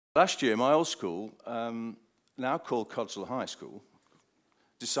Last year, my old school, now called Codsall High School,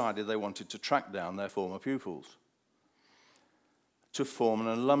 decided they wanted to track down their former pupils to form an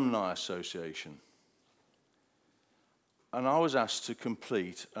alumni association. And I was asked to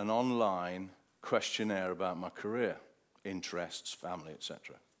complete an online questionnaire about my career, interests, family,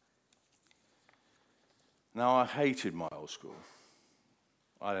 etc. Now, I hated my old school.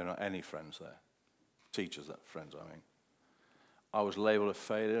 I don't know any friends there. Teachers, friends, I mean. I was labelled a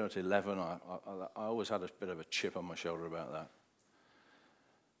failure at 11. I always had a bit of a chip on my shoulder about that.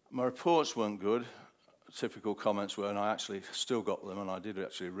 My reports weren't good. Typical comments were, and I actually still got them, and I did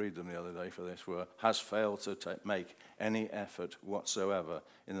actually read them the other day for this, were, has failed to make any effort whatsoever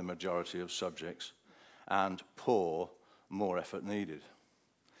in the majority of subjects, and poor, more effort needed.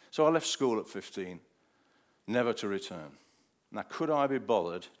 So I left school at 15, never to return. Now, could I be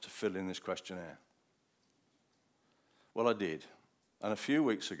bothered to fill in this questionnaire? Well, I did. And a few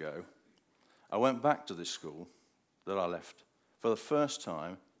weeks ago, I went back to this school that I left for the first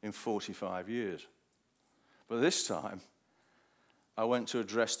time in 45 years. But this time, I went to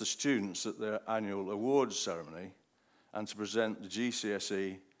address the students at their annual awards ceremony and to present the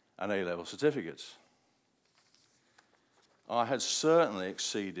GCSE and A-level certificates. I had certainly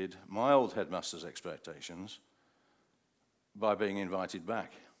exceeded my old headmaster's expectations by being invited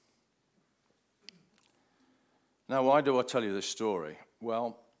back. Now, why do I tell you this story?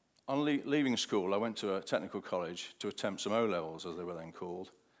 Well, on leaving school, I went to a technical college to attempt some O-levels, as they were then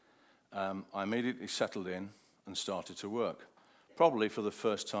called. I immediately settled in and started to work, probably for the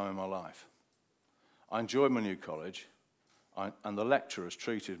first time in my life. I enjoyed my new college, and the lecturers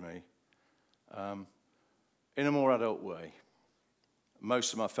treated me in a more adult way.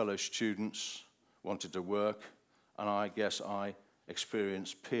 Most of my fellow students wanted to work, and I guess I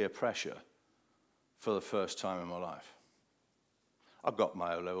experienced peer pressure for the first time in my life. I got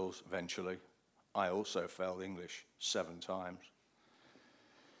my O-levels eventually. I also failed English 7 times.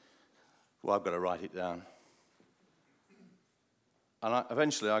 Well, I've got to write it down. And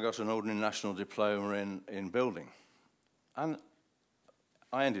eventually I got an ordinary national diploma in building. And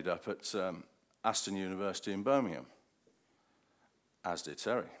I ended up at Aston University in Birmingham, as did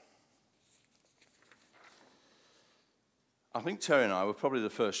Terry. I think Terry and I were probably the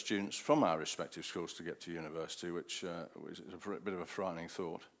first students from our respective schools to get to university, which was a bit of a frightening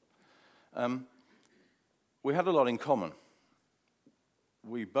thought. We had a lot in common.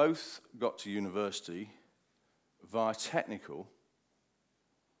 We both got to university via technical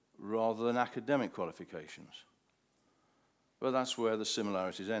rather than academic qualifications. But that's where the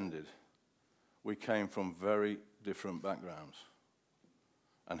similarities ended. We came from very different backgrounds.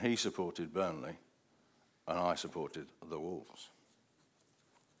 And he supported Burnley, and I supported the Wolves.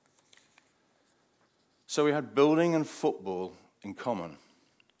 So we had building and football in common.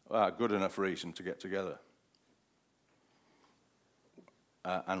 A good enough reason to get together.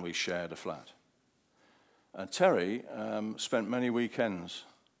 And we shared a flat. Terry spent many weekends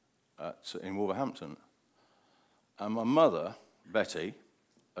in Wolverhampton. And my mother, Betty,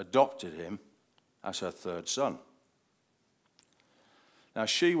 adopted him as her 3rd son. Now,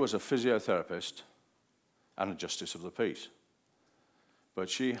 she was a physiotherapist and a justice of the peace. But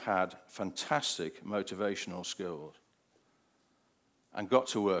she had fantastic motivational skills and got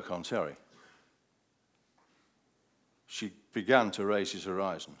to work on Terry. She began to raise his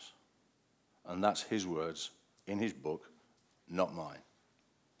horizons. And that's his words in his book, not mine.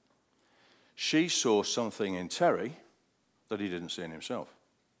 She saw something in Terry that he didn't see in himself.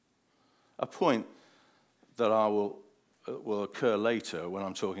 A point that I will occur later when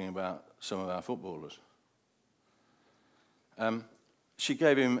I'm talking about some of our footballers. She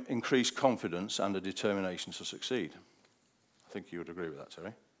gave him increased confidence and a determination to succeed. I think you would agree with that,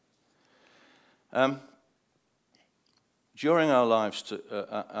 Terry. During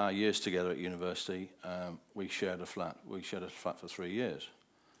our years together at university, we shared a flat. We shared a flat for 3 years.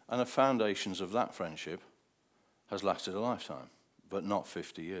 And the foundations of that friendship has lasted a lifetime, but not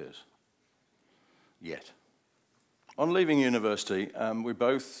 50 years. Yet. On leaving university, we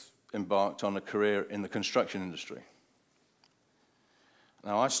both embarked on a career in the construction industry.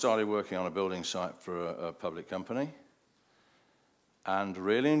 Now, I started working on a building site for a public company and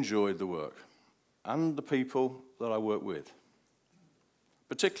really enjoyed the work and the people that I worked with,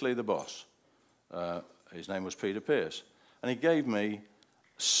 particularly the boss. His name was Peter Pearce, and he gave me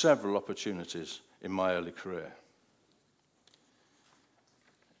several opportunities in my early career.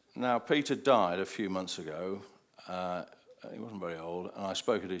 Now, Peter died a few months ago. He wasn't very old, and I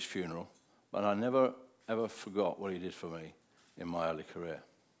spoke at his funeral, but I never, ever forgot what he did for me in my early career.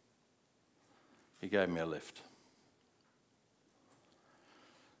 He gave me a lift.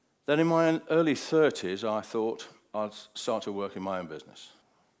 Then in my early 30s, I thought I'd start to work in my own business.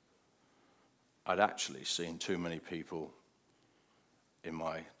 I'd actually seen too many people in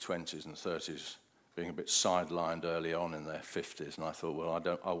my 20s and 30s being a bit sidelined early on in their 50s, and I thought,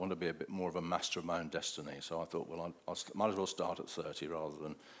 well, I want to be a bit more of a master of my own destiny, so I thought, well, I might as well start at 30 rather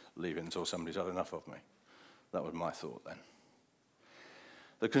than leave it until somebody's had enough of me. That was my thought then.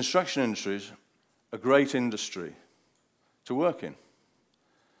 The construction industry is a great industry to work in.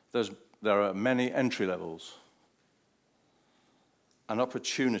 There are many entry levels and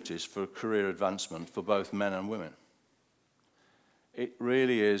opportunities for career advancement for both men and women. It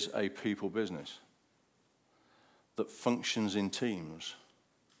really is a people business that functions in teams,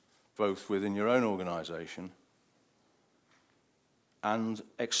 both within your own organisation and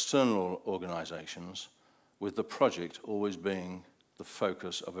external organisations, with the project always being the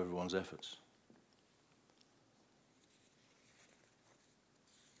focus of everyone's efforts.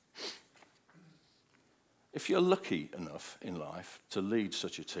 If you're lucky enough in life to lead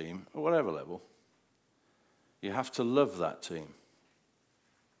such a team, at whatever level, you have to love that team.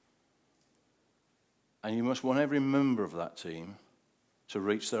 And you must want every member of that team to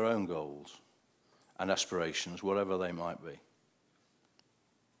reach their own goals and aspirations, whatever they might be.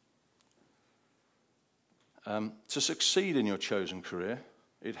 To succeed in your chosen career,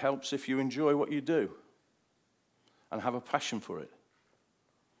 it helps if you enjoy what you do and have a passion for it.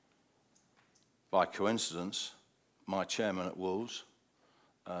 By coincidence, my chairman at Wolves,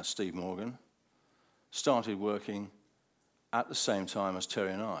 Steve Morgan, started working at the same time as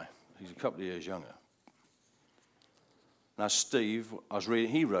Terry and I. He's a couple of years younger. Now, Steve,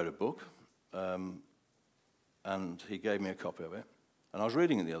 he wrote a book, and he gave me a copy of it. And I was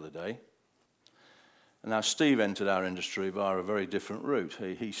reading it the other day. And now, Steve entered our industry via a very different route.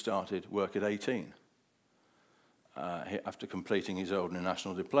 He started work at 18. After completing his old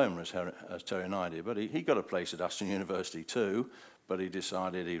national diploma, as Terry and I did. But he got a place at Aston University too, but he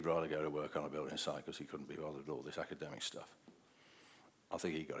decided he'd rather go to work on a building site because he couldn't be bothered with all this academic stuff. I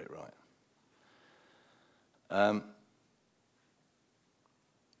think he got it right.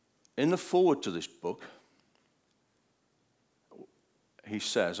 In the foreword to this book, he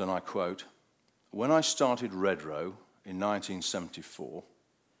says, and I quote, "When I started Redrow in 1974,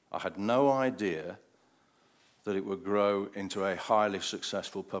 I had no idea that it would grow into a highly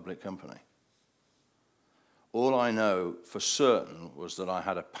successful public company. All I know for certain was that I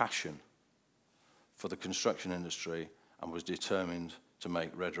had a passion for the construction industry and was determined to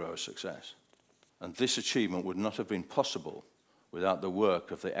make Redrow a success. And this achievement would not have been possible without the work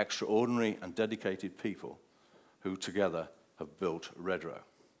of the extraordinary and dedicated people who together have built Redrow."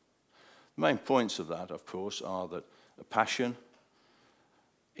 The main points of that, of course, are that a passion,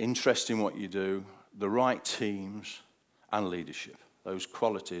 interest in what you do, the right teams, and leadership. Those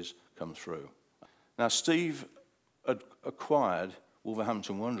qualities come through. Now, Steve had acquired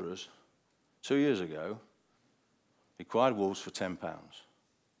Wolverhampton Wanderers 2 years ago. He acquired Wolves for £10,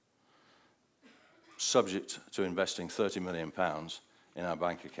 subject to investing £30 million in our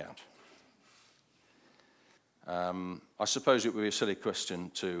bank account. I suppose it would be a silly question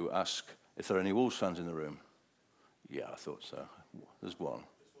to ask if there are any Wolves fans in the room. Yeah, I thought so. There's one.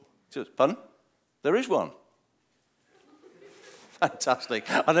 Pardon? There is one. Fantastic.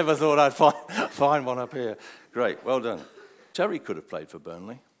 I never thought I'd find one up here. Great, well done. Terry could have played for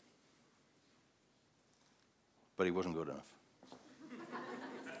Burnley, but he wasn't good enough.